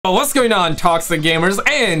What's going on, toxic gamers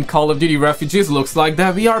and Call of Duty refugees? Looks like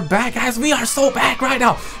that we are back, guys. We are so back right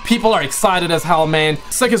now. People are excited as hell, man.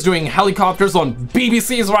 Sick is doing helicopters on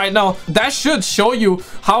BBCs right now. That should show you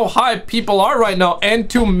how hyped people are right now. And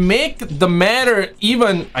to make the matter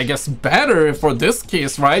even, I guess, better for this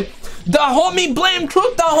case, right? The homie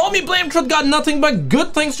BlameTruth got nothing but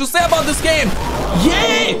good things to say about this game.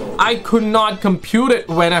 Yay! I could not compute it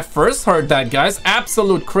when I first heard that, guys.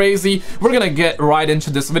 Absolute crazy. We're gonna get right into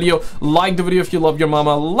this video. Like the video if you love your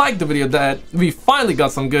mama. Like the video that we finally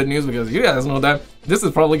got some good news, because you guys know that this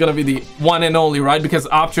is probably gonna be the one and only, right? Because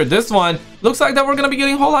after this one, looks like that we're gonna be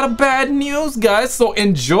getting a whole lot of bad news, guys. So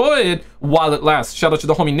enjoy it while it lasts. Shout out to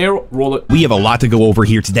the homie Nero. Roll it. We have a lot to go over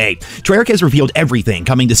here today. Treyarch has revealed everything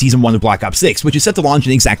coming to Season 1 of Black Ops 6, which is set to launch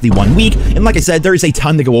in exactly 1 week. And like I said, there is a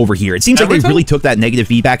ton to go over here. It seems like they really took that negative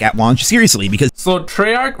feedback at launch seriously, because... So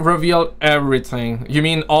Treyarch revealed everything. You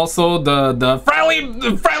mean also the friendly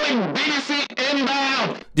BBC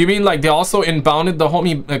inbound? Do you mean like they also inbounded the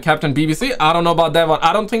homie Captain BBC? I don't know about that one.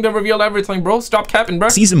 I don't think they revealed everything, bro. Stop capping, bro.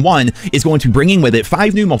 Season 1 is going to bring in with it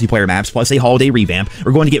 5 new multiplayer maps plus a holiday revamp.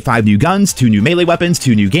 We're going to get 5 new guns, 2 new melee weapons,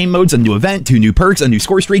 2 new game modes, a new event, 2 new perks, a new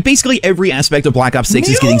score streak. Basically every aspect of Black Ops 6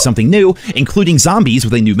 is getting something new, including zombies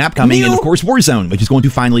with a new map coming, and of course Warzone, which is going to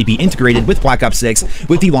finally be integrated with Black Ops 6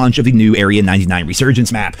 with the launch of the new Area 99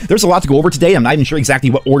 Resurgence map. There's a lot to go over today. I'm not even sure exactly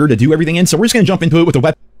what order to do everything in, so we're just going to jump into it with the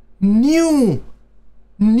weapon.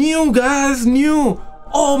 New, guys, new.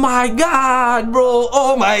 Oh my god, bro.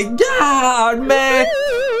 Oh my god, man.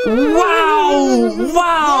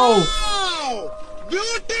 Wow.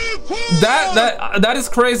 That is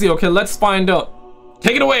crazy. Okay, let's find out.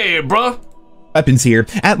 Take it away, bro. Weapons here.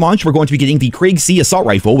 At launch, we're going to be getting the Craig C assault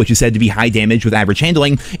rifle, which is said to be high damage with average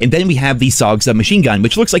handling, and then we have the SOG submachine gun,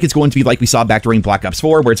 which looks like it's going to be like we saw back during Black Ops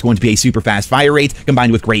 4, where it's going to be a super fast fire rate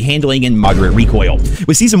combined with great handling and moderate recoil.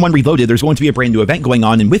 With Season 1 Reloaded, there's going to be a brand new event going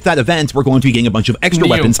on, and with that event, we're going to be getting a bunch of extra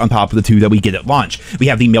weapons on top of the 2 that we get at launch. We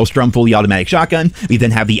have the Maelstrom fully automatic shotgun, we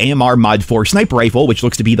then have the AMR Mod 4 sniper rifle, which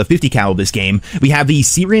looks to be the 50 cal of this game, we have the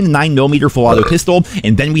Syrian 9mm full auto pistol,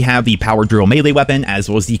 and then we have the power drill melee weapon, as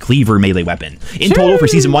well as the cleaver melee weapon. In total, for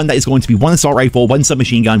Season 1, that is going to be 1 assault rifle, 1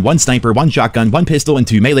 submachine gun, 1 sniper, 1 shotgun, 1 pistol, and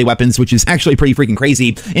 2 melee weapons, which is actually pretty freaking crazy.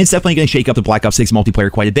 And it's definitely going to shake up the Black Ops 6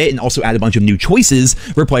 multiplayer quite a bit, and also add a bunch of new choices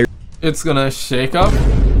for players. It's gonna shake up.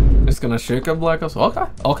 It's gonna shake up Black Ops.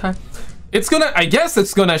 Okay. I guess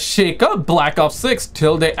it's gonna shake up Black Ops 6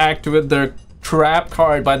 till they activate their trap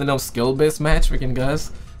card by the name of skill-based matchmaking,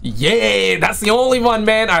 guys. Yay! That's the only one,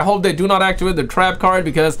 man. I hope they do not activate the trap card,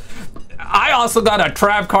 because I also got a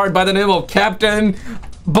trap card by the name of Captain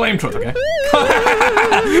BlameTruth, okay?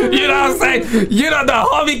 You know what I'm saying? You know, the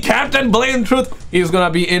homie Captain BlameTruth, he's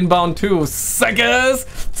gonna be inbound too, suckers!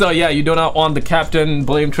 So yeah, you do not want the Captain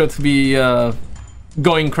BlameTruth to be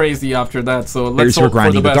going crazy after that, so let's hope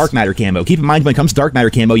for the best. Dark matter camo. Keep in mind, when it comes to dark matter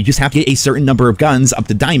camo, you just have to get a certain number of guns up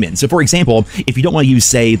to diamond. So for example, if you don't want to use,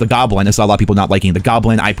 say, the Goblin, I saw a lot of people not liking the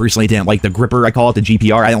Goblin. I personally didn't like the Gripper, I call it, the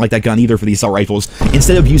GPR. I didn't like that gun either for the assault rifles.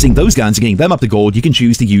 Instead of using those guns and getting them up to gold, you can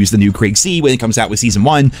choose to use the new Craig C when it comes out with Season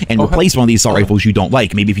 1 and replace one of these assault rifles you don't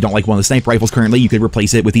like. Maybe if you don't like one of the sniper rifles currently, you could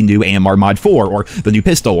replace it with the new AMR Mod 4 or the new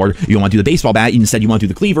pistol, or you don't want to do the baseball bat, instead you want to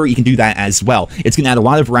do the cleaver, you can do that as well. It's going to add a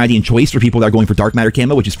lot of variety and choice for people that are going for dark matter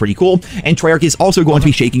camo, which is pretty cool. And Treyarch is also going to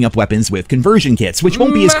be shaking up weapons with conversion kits, which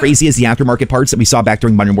won't be as crazy as the aftermarket parts that we saw back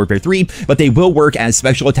during Modern Warfare 3, but they will work as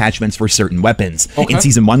special attachments for certain weapons. In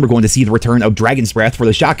Season 1, we're going to see the return of Dragon's Breath for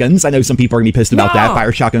the shotguns. I know some people are going to be pissed about that.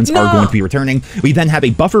 Fire shotguns are going to be returning. We then have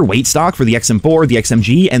a buffer weight stock for the XM4, the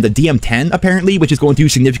XMG, and the DM10, apparently, which is going to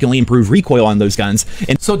significantly improve recoil on those guns.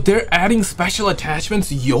 And so they're adding special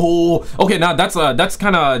attachments? Yo! Okay, now that's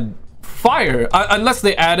kind of fire. Unless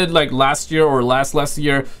they added, like, last year or last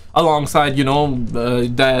year, alongside, you know,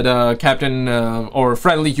 that Captain or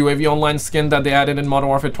friendly UAV online skin that they added in Modern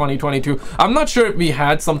Warfare 2022. I'm not sure if we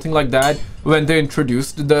had something like that when they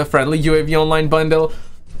introduced the friendly UAV online bundle,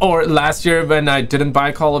 or last year when I didn't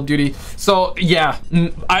buy Call of Duty. So yeah,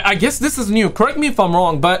 I guess this is new. Correct me if I'm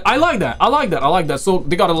wrong, but I like that. So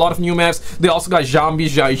they got a lot of new maps. They also got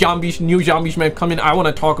new zombies map coming. I want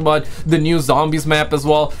to talk about the new zombies map as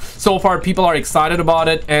well. So far, people are excited about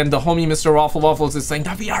it, and the homie Mr. Waffles is saying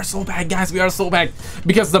that we are so bad, guys. We are so bad,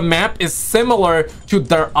 because the map is similar to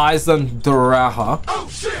Der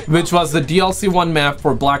Eisendrache, which was the DLC 1 map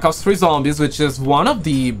for Black Ops 3 Zombies, which is one of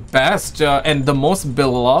the best and the most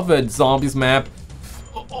beloved zombies map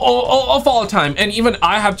of all time. And even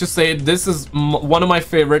I have to say, this is one of my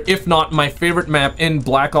favorite, if not my favorite map in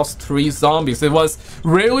Black Ops 3 Zombies. It was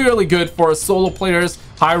really good for solo players,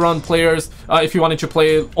 high run players, if you wanted to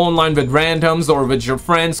play online with randoms or with your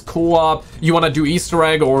friends, co-op, you want to do Easter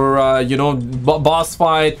egg or you know, boss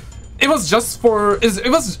fight. It was just for,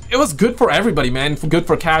 it was good for everybody, man. Good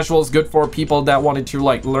for casuals, good for people that wanted to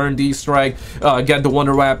like learn the Easter egg, get the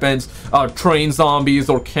wonder weapons, train zombies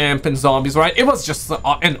or camp in zombies, right? It was just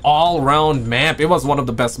an all-round map. It was one of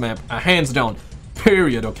the best map, hands down,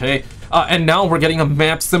 period, okay? And now we're getting a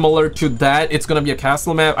map similar to that. It's gonna be a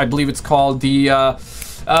castle map. I believe it's called the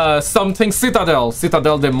something Citadel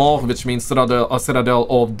de Mort, which means Citadel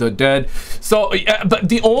of the Dead. So but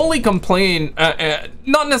the only complaint,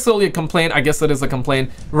 not necessarily a complaint, I guess it is a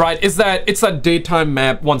complaint, right, is that it's a daytime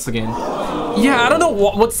map once again. Yeah, I don't know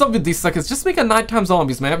what's up with these suckers. Just make a nighttime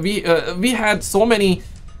zombies map. We had so many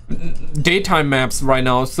daytime maps right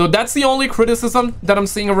now, so that's the only criticism that I'm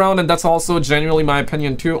seeing around, and that's also genuinely my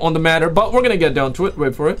opinion too on the matter, but we're gonna get down to it.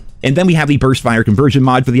 Wait for it. And then we have the burst fire conversion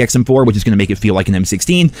mod for the XM4, which is going to make it feel like an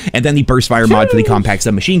M16, and then the burst fire mod for the compact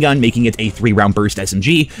submachine gun, making it a 3-round burst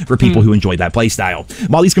SMG for people who enjoy that playstyle.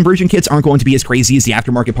 While these conversion kits aren't going to be as crazy as the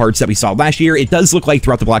aftermarket parts that we saw last year, it does look like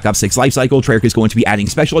throughout the Black Ops 6 lifecycle, Treyarch is going to be adding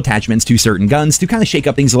special attachments to certain guns to kind of shake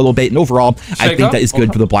up things a little bit, and overall, I think that is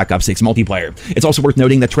good for the Black Ops 6 multiplayer. It's also worth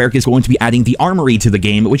noting that Treyarch is going to be adding the armory to the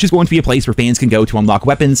game, which is going to be a place where fans can go to unlock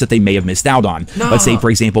weapons that they may have missed out on. Let's say,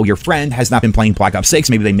 for example, your friend has not been playing Black Ops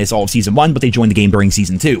 6, maybe they miss all of Season 1, but they join the game during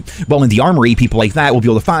Season 2. Well, in the armory, people like that will be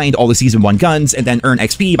able to find all the Season 1 guns and then earn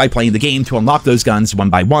XP by playing the game to unlock those guns one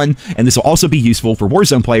by one, and this will also be useful for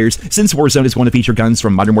Warzone players, since Warzone is going to feature guns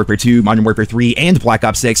from Modern Warfare 2, Modern Warfare 3, and Black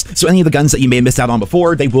Ops 6, so any of the guns that you may have missed out on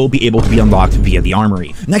before, they will be able to be unlocked via the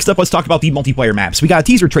armory. Next up, let's talk about the multiplayer maps. We got a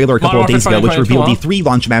teaser trailer a couple of days ago, which revealed the 3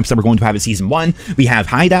 launch maps that we're going to have in Season 1. We have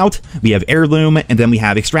Hideout, we have Heirloom, and then we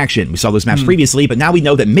have Extraction. We saw those maps previously, but now we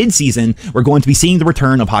know that mid-season, we're going to be seeing the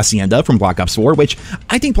return of Hacienda from Black Ops 4, which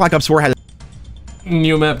I think Black Ops 4 had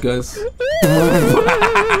new map, guys.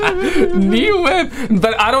 New map,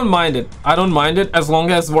 but I don't mind it. I don't mind it as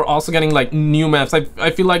long as we're also getting like new maps.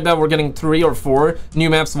 I feel like that we're getting 3 or 4 new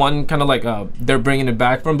maps. One kind of like they're bringing it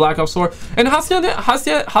back from Black Ops 4, and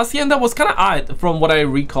Hacienda was kind of odd from what I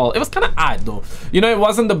recall. It was kind of odd though. You know, it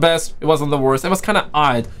wasn't the best, it wasn't the worst. It was kind of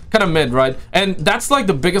odd, kind of mid, right? And that's like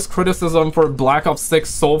the biggest criticism for Black Ops 6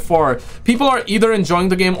 so far. People are either enjoying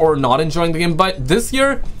the game or not enjoying the game, but this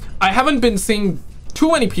year I haven't been seeing too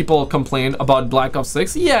many people complain about Black Ops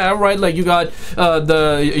 6. Yeah, right, like you got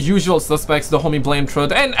the usual suspects, the homie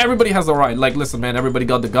BlameTruth, and everybody has a right. Like, listen, man, everybody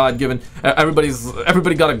got the God-given,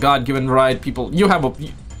 everybody got a God-given right. People, you have a,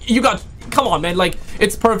 you got, come on, man, like,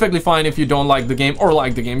 it's perfectly fine if you don't like the game or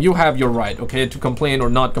like the game. You have your right, okay, to complain or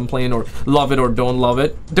not complain, or love it or don't love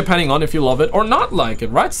it, depending on if you love it or not like it,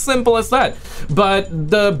 right? Simple as that. But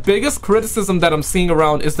the biggest criticism that I'm seeing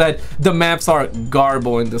around is that the maps are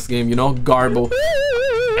garbo in this game, you know, garbo.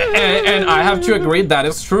 And I have to agree, that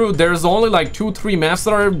is true. There's only like 2-3 maps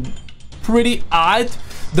that are pretty odd.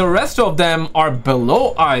 The rest of them are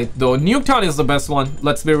below odd, though. Nuketown is the best one,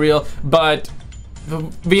 let's be real, but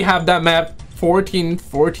we have that map 14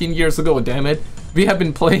 years ago, damn it. We have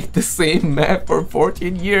been playing the same map for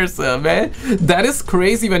 14 years, man. That is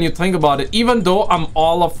crazy when you think about it. Even though I'm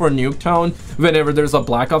all up for Nuketown whenever there's a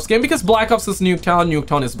Black Ops game, because Black Ops is Nuketown,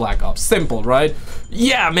 Nuketown is Black Ops. Simple, right?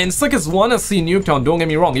 Yeah, man, Slickers wanna see Nuketown, don't get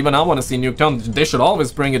me wrong. Even I wanna see Nuketown. They should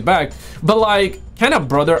always bring it back. But like, can a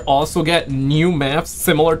brother also get new maps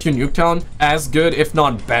similar to Nuketown, as good, if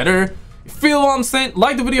not better? Feel what I'm saying?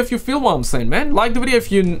 Like the video if you feel what I'm saying, man. Like the video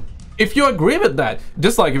if you agree with that.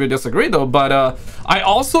 Dislike if you disagree though. But I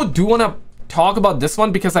also do want to talk about this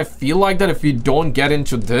one, because I feel like that if we don't get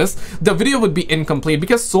into this, the video would be incomplete.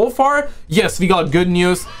 Because so far, yes, we got good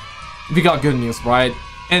news. We got good news, right?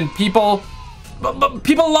 And people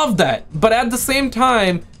love that. But at the same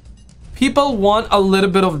time, people want a little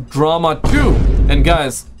bit of drama too. And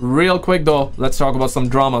guys, real quick though, let's talk about some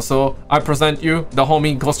drama. So I present you the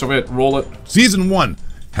homie Ghost of It. Roll it. Season 1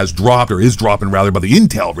 has dropped, or is dropping rather, but the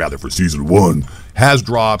intel rather for Season 1 has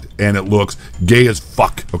dropped, and it looks gay as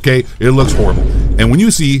fuck, okay? It looks horrible. And when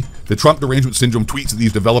you see the Trump derangement syndrome tweets that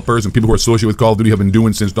these developers and people who are associated with Call of Duty have been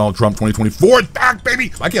doing since Donald Trump 2024 back,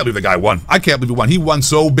 baby! I can't believe the guy won. I can't believe he won. He won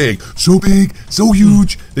so big, so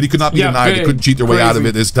huge, that he could not be denied. They couldn't cheat their way out of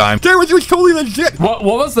it this time. What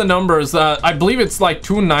was the numbers? I believe it's like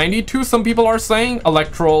 292, some people are saying.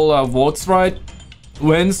 Electoral votes, right?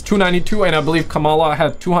 Wins 292, and I believe Kamala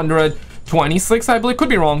had 226, I believe. Could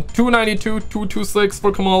be wrong. 292, 226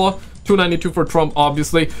 for Kamala. 292 for Trump,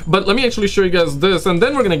 obviously. But let me actually show you guys this, and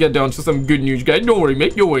then we're gonna get down to some good news, guys. Don't worry,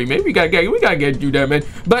 mate. Don't worry, mate. We gotta get through that, man.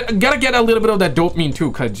 But gotta get a little bit of that dopamine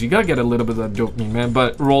too, cuz you gotta get a little bit of that dopamine, man.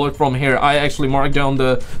 But roll it from here. I actually marked down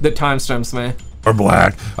the timestamps, man. Are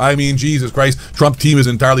black. I mean, Jesus Christ, Trump team is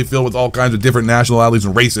entirely filled with all kinds of different nationalities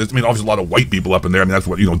and races. I mean, obviously a lot of white people up in there. I mean, that's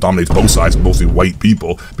what, you know, dominates both sides, mostly white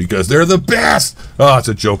people, because they're the best. Oh, it's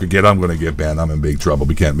a joke again. I'm gonna get banned. I'm in big trouble.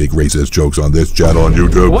 We can't make racist jokes on this channel on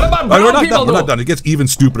YouTube. What about brown people, we're not done. It gets even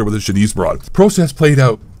stupider with this Shanice broad. Process played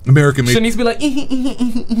out. American made. Shanice be like,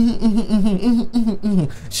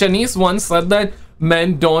 Shanice once said that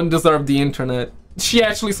men don't deserve the internet. She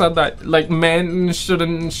actually said that, like, men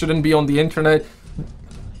shouldn't be on the internet.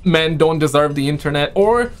 Men don't deserve the internet,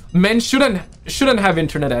 or men shouldn't have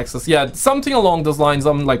internet access. Yeah, something along those lines.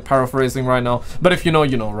 I'm like paraphrasing right now, but if you know,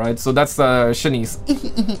 you know, right? So that's Shanice.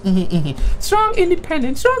 Strong,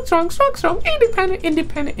 independent, strong,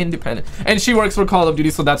 independent. And she works for Call of Duty,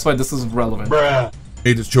 so that's why this is relevant. Bruh.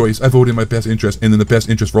 Made its choice. I voted in my best interest, and in the best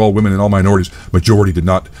interest for all women and all minorities. Majority did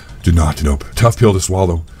not. Nope. Tough pill to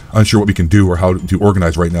swallow. Unsure what we can do or how to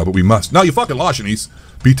organize right now, but we must. No, you fucking lost, Shanice.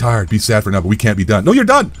 Be tired, be sad for now, but we can't be done. No, you're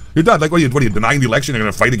done. You're done. Like, what are you denying the election? You're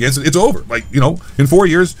going to fight against it? It's over. Like, you know, in 4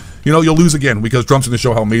 years, you know, you'll lose again because Trump's going to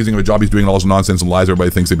show how amazing of a job he's doing and all this nonsense and lies everybody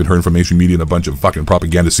thinks they've been hearing from mainstream media and a bunch of fucking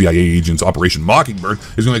propaganda CIA agents. Operation Mockingbird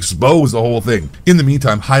is going to expose the whole thing. In the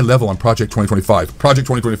meantime, high level on Project 2025. Project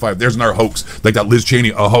 2025, there's another hoax. Like that Liz Cheney,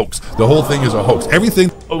 a hoax. The whole thing is a hoax. Everything.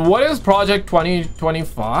 What is Project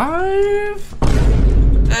 2025?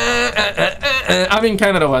 I'm in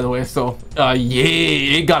Canada, by the way, so yeah,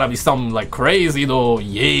 it gotta be something like crazy though.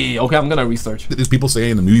 Yeah, okay, I'm gonna research. There's people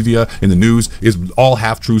saying in the media, in the news, is all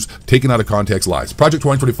half-truths, taken out of context lies. Project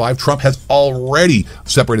 2025, Trump has already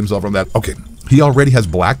separated himself from that. Okay, he already has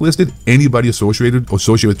blacklisted anybody associated with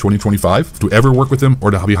 2025 to ever work with him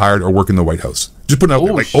or to be hired or work in the White House. Just put it out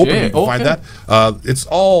there, like openly, you can find that. It's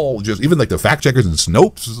all just, even like the fact checkers and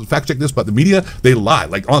Snopes fact check this, but the media, they lie.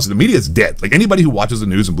 Like honestly, the media is dead. Like anybody who watches the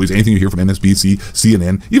news and believes anything you hear from MSNBC,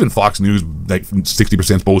 CNN, even Fox News, like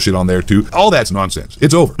 60% bullshit on there too. All that's nonsense.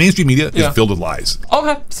 It's over. Mainstream media is filled with lies.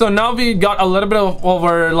 Okay, so now we got a little bit of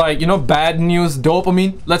over, like, you know, bad news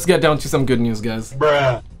dopamine. Let's get down to some good news, guys.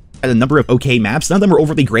 Bruh. A number of okay maps. None of them were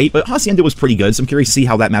overly great, but Hacienda was pretty good, so I'm curious to see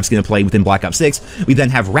how that map's going to play within Black Ops 6. We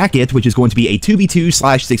then have Racket, which is going to be a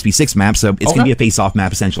 2v2/6v6 map, so it's going to be a face-off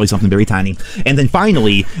map, essentially, something very tiny. And then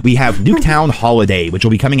finally, we have Nuketown Holiday, which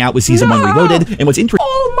will be coming out with Season 1 Reloaded, and what's interesting—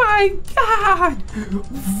 Oh my god!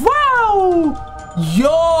 Wow!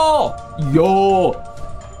 Yo!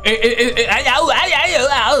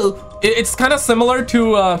 It's kind of similar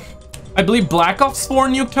to, I believe Black Ops 4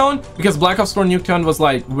 Nuketown, because Black Ops 4 Nuketown was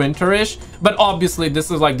like winterish, but obviously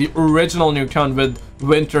this is like the original Nuketown with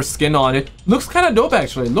winter skin on it. Looks kind of dope,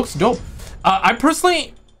 actually. Looks dope. I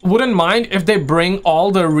personally wouldn't mind if they bring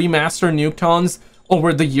all the remastered Nuketowns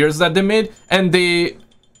over the years that they made and they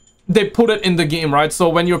put it in the game, right? So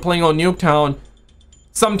when you're playing on Nuketown,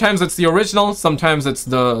 sometimes it's the original, sometimes it's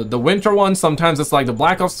the winter one, sometimes it's like the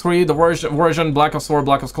Black Ops 3, the version Black Ops 4,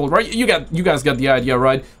 Black Ops Cold, right? You guys get the idea,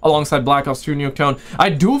 right? Alongside Black Ops 2 Nuketown. I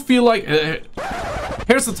do feel like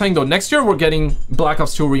here's the thing though, next year we're getting Black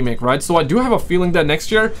Ops 2 remake, right? So I do have a feeling that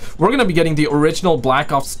next year we're gonna be getting the original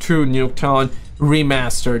Black Ops 2 Nuketown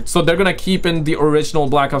remastered. So they're gonna keep in the original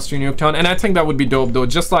Black Ops 2 Nuketown, and I think that would be dope though,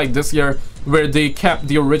 just like this year where they kept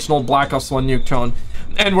the original Black Ops 1 Nuketown.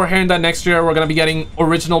 And we're hearing that next year we're gonna be getting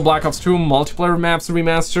original Black Ops 2 multiplayer maps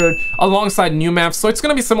remastered alongside new maps. So it's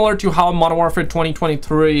gonna be similar to how Modern Warfare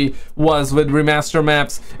 2023 was with remaster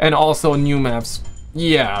maps and also new maps.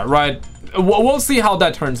 Yeah, right. We'll see how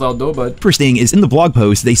that turns out though, but interesting is in the blog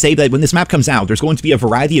post, they say that when this map comes out, there's going to be a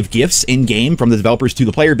variety of gifts in-game from the developers to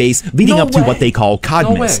the player base, leading up to what they call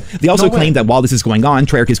CODmas. They also claim that while this is going on,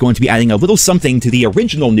 Treyarch is going to be adding a little something to the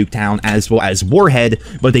original Nuketown as well as Warhead,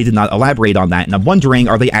 but they did not elaborate on that, and I'm wondering,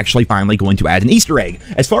 are they actually finally going to add an Easter egg?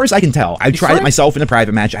 As far as I can tell, I've tried it myself in a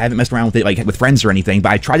private match. I haven't messed around with it like with friends or anything,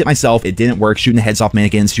 but I tried it myself. It didn't work. Shooting the heads off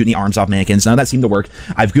mannequins, shooting the arms off mannequins, none of that seemed to work.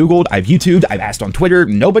 I've Googled, I've YouTubed, I've asked on Twitter.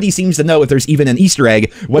 Nobody seems to know if there's even an Easter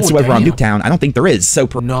egg whatsoever on Nuketown. I don't think there is. So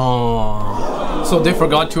no. So they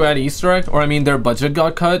forgot to add Easter egg, or I mean their budget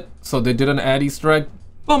got cut, so they didn't add Easter egg.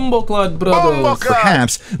 Bumbleclad brothers.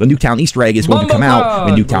 Perhaps the Nuketown Easter egg is going to come out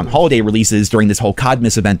when Nuketown Holiday releases during this whole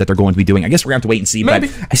CODmas event that they're going to be doing. I guess we're going to have to wait and see, but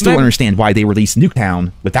I still don't understand why they released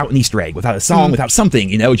Nuketown without an Easter egg, without a song, without something,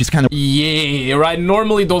 you know, just kind of... Yeah, right.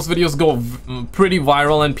 Normally those videos go pretty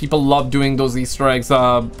viral and people love doing those Easter eggs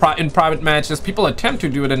in private matches. People attempt to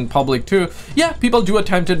do it in public too. Yeah, people do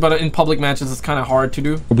attempt it, but in public matches it's kind of hard to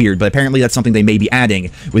do. Weird, but apparently that's something they may be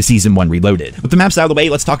adding with Season 1 Reloaded. With the maps out of the way,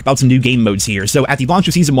 let's talk about some new game modes here. So at the launch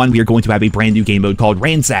of Season 1, we are going to have a brand new game mode called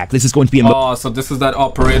Ransack. This is going to be a so this is that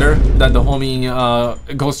operator that the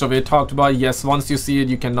homie Ghost of It talked about. Yes, once you see it,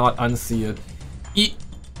 you cannot unsee it.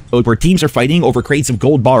 Where teams are fighting over crates of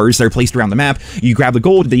gold bars that are placed around the map. You grab the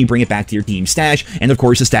gold, then you bring it back to your team's stash, and of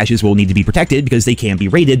course the stashes will need to be protected because they can be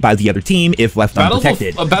raided by the other team if left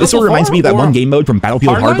unprotected. This sort of reminds me of that one game mode from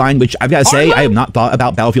Battlefield Hardline, which I've got to say, I have not thought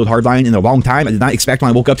about Battlefield Hardline in a long time. I did not expect when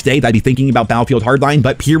I woke up today that I'd be thinking about Battlefield Hardline,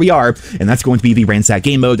 but here we are, and that's going to be the Ransack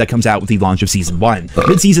game mode that comes out with the launch of Season 1.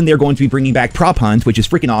 Mid-season, they're going to be bringing back Prop Hunt, which is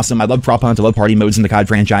freaking awesome. I love Prop Hunt, I love party modes in the COD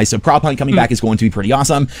franchise, so Prop Hunt coming back is going to be pretty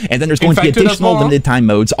awesome. And then there's going to be additional limited time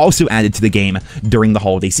modes also added to the game during the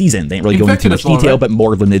holiday season. They didn't really go into too much detail, but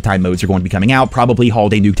more limited time modes are going to be coming out, probably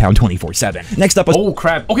Holiday Nuketown 24/7. Next up, oh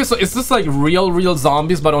crap. Okay, so is this like real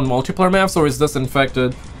zombies but on multiplayer maps, or is this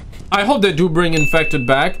infected? I hope they do bring infected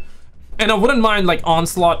back. And I wouldn't mind like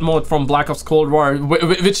onslaught mode from Black Ops Cold War,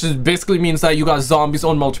 which basically means that you got zombies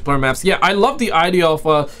on multiplayer maps. Yeah, I love the idea of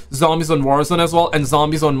zombies on Warzone as well and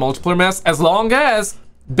zombies on multiplayer maps, as long as,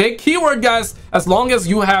 big keyword guys, as long as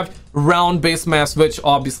you have round-based maps, which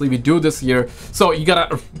obviously we do this year. So you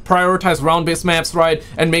gotta prioritize round-based maps, right,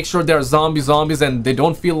 and make sure they're zombies and they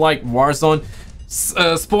don't feel like Warzone.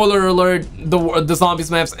 Spoiler alert, the zombies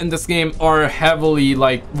maps in this game are heavily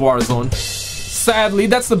like Warzone. Sadly,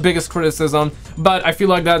 that's the biggest criticism, but I feel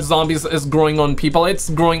like that zombies is growing on people. It's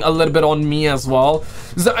growing a little bit on me as well.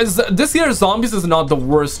 This year zombies is not the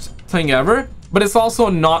worst thing ever, but it's also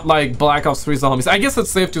not like Black Ops 3 Zombies. I guess it's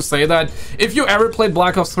safe to say that if you ever played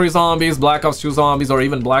Black Ops 3 Zombies, Black Ops 2 Zombies, or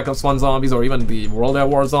even Black Ops 1 Zombies, or even the World at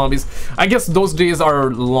War Zombies, I guess those days are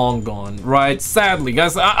long gone, right? Sadly,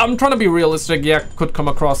 guys, I'm trying to be realistic. Yeah, could come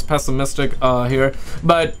across pessimistic here,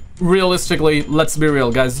 but realistically, let's be real,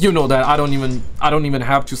 guys. You know that. I don't even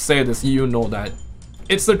have to say this. You know that.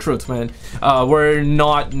 It's the truth, man. We're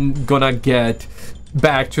not gonna get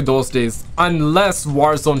back to those days unless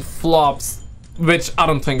Warzone flops, which I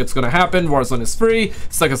don't think it's gonna happen. Warzone is free.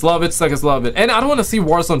 Suckers love it. Suckers love it. And I don't want to see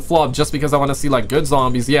Warzone flop just because I want to see like good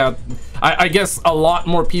zombies. Yeah, I guess a lot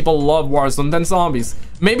more people love Warzone than zombies.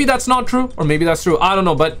 Maybe that's not true, or maybe that's true. I don't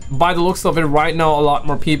know. But by the looks of it, right now, a lot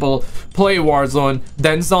more people play Warzone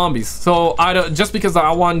than zombies. So I don't, just because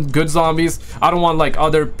I want good zombies, I don't want like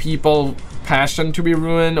other people passion to be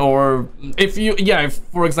ruined. Or if you, yeah, if,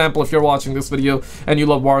 for example, if you're watching this video and you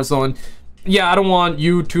love Warzone, yeah, I don't want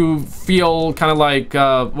you to feel kind of like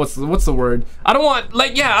what's the word? I don't want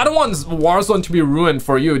Warzone to be ruined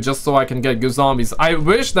for you just so I can get good zombies. I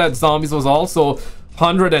wish that zombies was also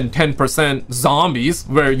 110% zombies,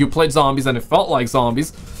 where you played zombies and it felt like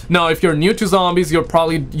zombies. Now, if you're new to zombies, you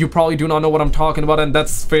probably do not know what I'm talking about, and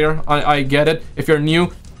that's fair. I get it. If you're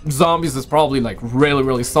new, zombies is probably like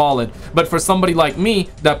really solid, but for somebody like me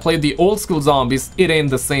that played the old school zombies, it ain't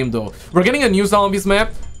the same though. We're getting a new zombies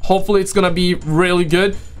map. Hopefully it's gonna be really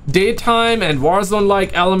good. Daytime and Warzone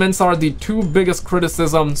like elements are the two biggest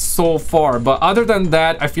criticisms so far, but other than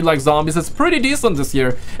that, I feel like zombies is pretty decent this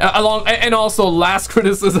year. And also last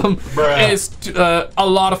criticism is a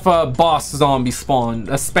lot of boss zombie spawn,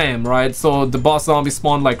 spam, right? So the boss zombie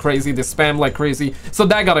spawn like crazy, they spam like crazy, so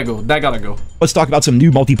that gotta go. Let's talk about some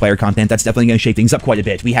new multiplayer content that's definitely going to shake things up quite a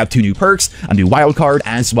bit. We have 2 new perks, a new wild card,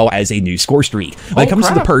 as well as a new score streak. When it comes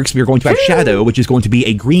to the perks, we are going to have Shadow, which is going to be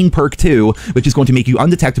a green perk too, which is going to make you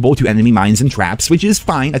undetectable to enemy mines and traps, which is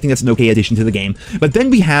fine. I think that's an okay addition to the game. But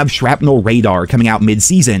then we have Shrapnel Radar coming out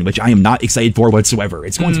mid-season, which I am not excited for whatsoever.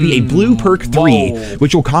 It's going to be a blue perk 3,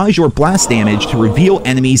 which will cause your blast damage to reveal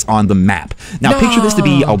enemies on the map. Now, picture this to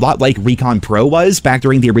be a lot like Recon Pro was back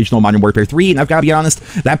during the original Modern Warfare 3, and I've got to be honest,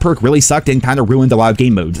 that perk really sucked and kind of ruined a lot of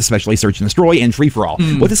game modes, especially Search and Destroy and Free-for-All.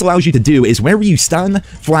 What this allows you to do is whenever you stun,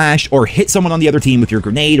 flash, or hit someone on the other team with your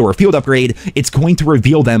grenade or a field upgrade, it's going to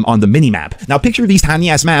reveal them on the minimap. Now, picture these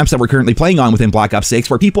tiny-ass maps that we're currently playing on within Black Ops 6,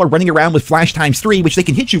 where people are running around with flash ×3, which they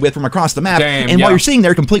can hit you with from across the map, and while you're sitting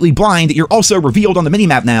there completely blind, you're also revealed on the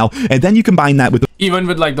minimap now, and then you combine that with even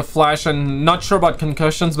with like the flash, and not sure about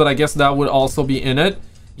concussions, but I guess that would also be in it.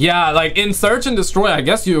 Yeah, like in Search and Destroy, I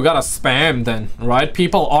guess you gotta spam then, right?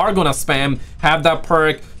 People are gonna spam, have that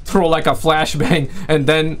perk, throw like a flashbang, and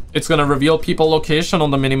then it's gonna reveal people location on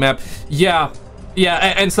the minimap. Yeah,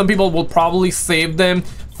 and some people will probably save them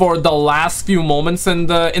for the last few moments in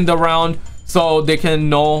the round, so they can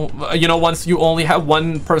know, you know, once you only have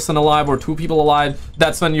one person alive or two people alive,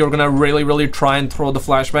 that's when you're gonna really try and throw the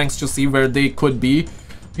flashbangs to see where they could be.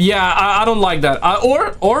 Yeah, I don't like that.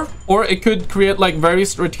 Or it could create like very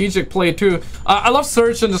strategic play too. I love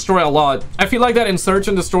search and destroy a lot. I feel like that in search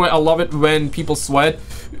and destroy, I love it when people sweat.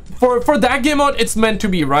 For that game mode, it's meant to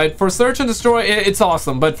be, right? For search and destroy, it's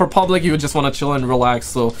awesome, but for public, you just want to chill and relax.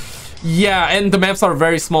 So yeah, and the maps are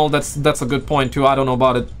very small. That's a good point too. I don't know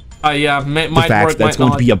about it. Yeah, might the fact work, that's might going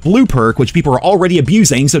not. to be a blue perk, which people are already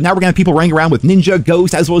abusing. So now we're going to have people running around with Ninja,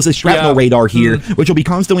 Ghost, as well as the Shrapnel Radar here, which will be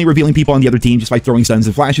constantly revealing people on the other team just by throwing stuns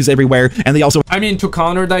and flashes everywhere. And they also... I mean, to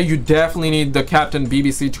counter that, you definitely need the Captain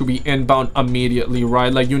BBC to be inbound immediately,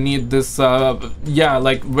 right? Like, you need this, yeah,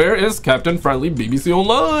 like, where is Captain Friendly BBC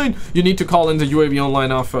Online? You need to call in the UAV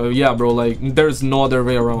Online off, yeah, bro, like, there's no other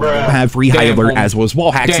way around. Have free high alert as well as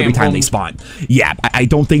wall hacks every time they spawn. Yeah, I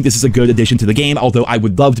don't think this is a good addition to the game, although I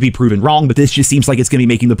would love to be proven wrong, but this just seems like it's going to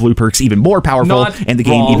be making the blue perks even more powerful and the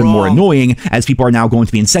game even more annoying, as people are now going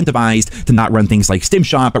to be incentivized to not run things like stim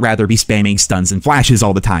shot, but rather be spamming stuns and flashes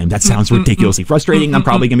all the time. That sounds ridiculously frustrating. I'm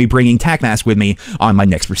probably going to be bringing TACMask with me on my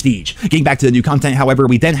next Prestige. Getting back to the new content, however,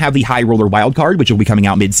 we then have the High Roller Wildcard, which will be coming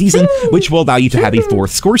out mid-season, which will allow you to have a 4th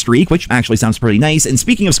score streak, which actually sounds pretty nice. And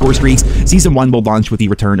speaking of score streaks, Season 1 will launch with the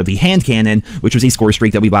return of the Hand Cannon, which was a score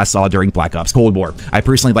streak that we last saw during Black Ops Cold War. I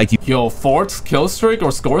personally like to... Yo, 4th kill streak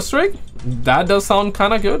or score streak? That does sound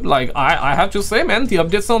kind of good. Like, I have to say, man, the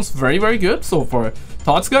update sounds very good so far.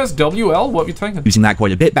 Thoughts, guys? WL, what are you thinking? Using that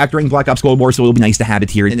quite a bit back during Black Ops Cold War, so it'll be nice to have it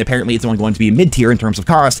here. And apparently, it's only going to be mid-tier in terms of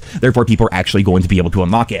cost. Therefore, people are actually going to be able to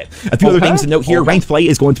unlock it. A few other things to note here. Ranked Play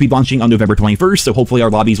is going to be launching on November 21st, so hopefully our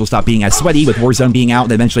lobbies will stop being as sweaty with Warzone being out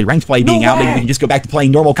and eventually Ranked Play being out. Maybe we can just go back to playing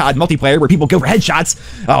normal COD multiplayer where people go for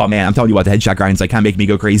headshots. Oh, man, I'm telling you what, the headshot grinds like kind of make me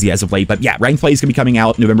go crazy as of late. But yeah, Ranked Play is going to be coming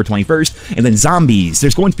out November 21st. And then Zombies.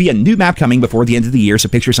 There's going to be a new map coming before the end of the year, so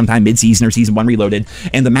picture sometime mid-season or Season 1 Reloaded.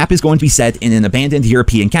 And the map is going to be set in an abandoned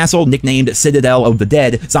European castle nicknamed Citadel of the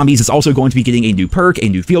Dead. Zombies is also going to be getting a new perk, a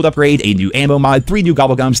new field upgrade, a new ammo mod, 3 new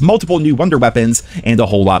gobblegums, multiple new wonder weapons, and a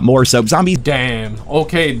whole lot more. So Zombies... Damn.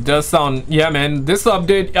 Okay, does sound... Yeah, man, this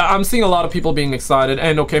update, I'm seeing a lot of people being excited,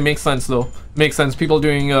 and okay, makes sense though. Makes sense. People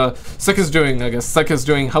doing, Sick is doing, I guess, Sick is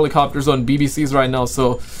doing helicopters on BBCs right now,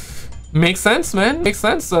 so... Makes sense, man. Makes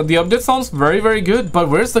sense. The update sounds very good, but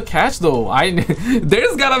where's the catch though?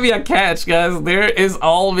 There's gotta be a catch, guys. There is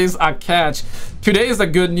always a catch. Today is a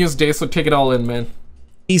good news day, so take it all in, man.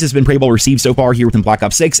 Has been pretty well received so far here within Black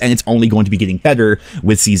Ops 6, and it's only going to be getting better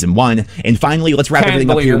with Season 1. And finally, let's wrap everything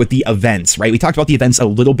up here with the events, right? We talked about the events a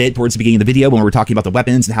little bit towards the beginning of the video when we were talking about the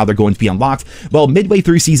weapons and how they're going to be unlocked. Well, midway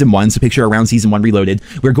through Season 1, so picture around Season 1 Reloaded,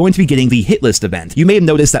 we're going to be getting the hit list event. You may have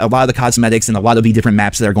noticed that a lot of the cosmetics and a lot of the different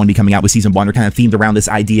maps that are going to be coming out with Season 1 are kind of themed around this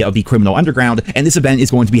idea of the criminal underground, and this event is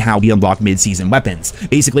going to be how we unlock mid-season weapons.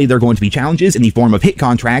 Basically, they're going to be challenges in the form of hit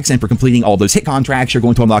contracts, and for completing all those hit contracts, you're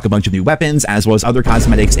going to unlock a bunch of new weapons, as well as other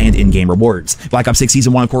cosmetics and in-game rewards. Black Ops 6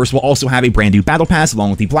 Season 1, of course, will also have a brand new battle pass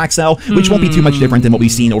along with the Black Cell, which won't be too much different than what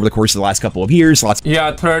we've seen over the course of the last couple of years.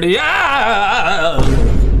 Yeah, 30. Yeah,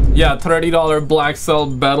 $30 Black Cell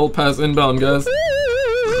battle pass inbound, guys.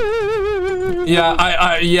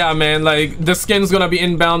 Yeah, yeah, man, like, the skin's gonna be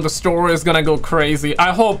inbound, the store is gonna go crazy.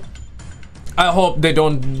 I hope they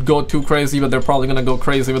don't go too crazy, but they're probably gonna go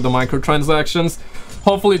crazy with the microtransactions.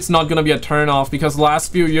 Hopefully it's not gonna be a turn off, because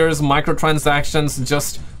last few years microtransactions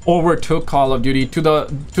just overtook Call of Duty to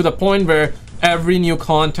the point where every new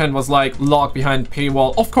content was like locked behind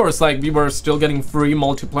paywall. Of course, like, we were still getting free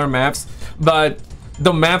multiplayer maps, but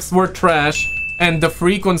the maps were trash and the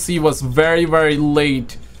frequency was very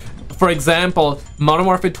late. For example, Modern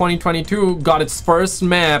Warfare 2022 got its first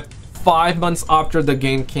map 5 months after the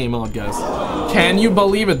game came out, guys. Can you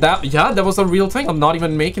believe it? Yeah, that was a real thing. I'm not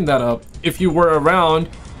even making that up. If you were around,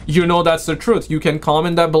 you know that's the truth. You can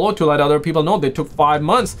comment that below to let other people know they took 5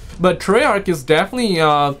 months. But Treyarch is definitely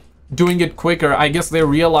doing it quicker. I guess they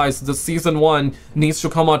realized the Season 1 needs to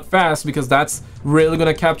come out fast, because that's really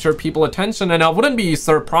gonna capture people's attention. And I wouldn't be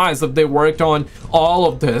surprised if they worked on all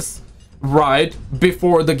of this right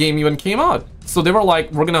before the game even came out. So they were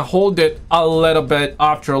like, we're gonna hold it a little bit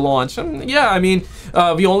after launch. And yeah, I mean,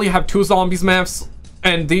 we only have 2 zombies maps,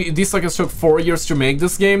 and these suckers took 4 years to make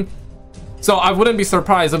this game. So I wouldn't be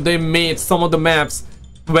surprised if they made some of the maps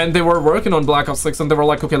when they were working on Black Ops 6, and they were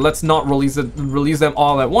like, okay, let's not release them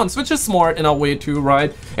all at once, which is smart in a way too,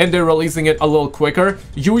 right? And they're releasing it a little quicker.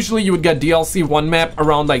 Usually you would get DLC 1 map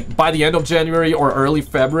around like by the end of January or early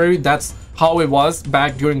February. That's how it was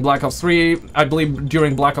back during Black Ops 3, I believe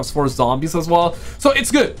during Black Ops 4 Zombies as well. So it's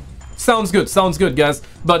good. Sounds good, guys.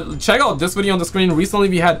 But check out this video on the screen. Recently,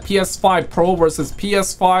 we had PS5 Pro versus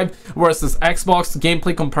PS5 versus Xbox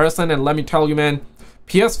gameplay comparison, and let me tell you, man,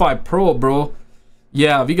 PS5 Pro, bro.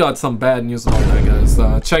 Yeah, we got some bad news about that,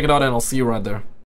 guys. Check it out, and I'll see you right there.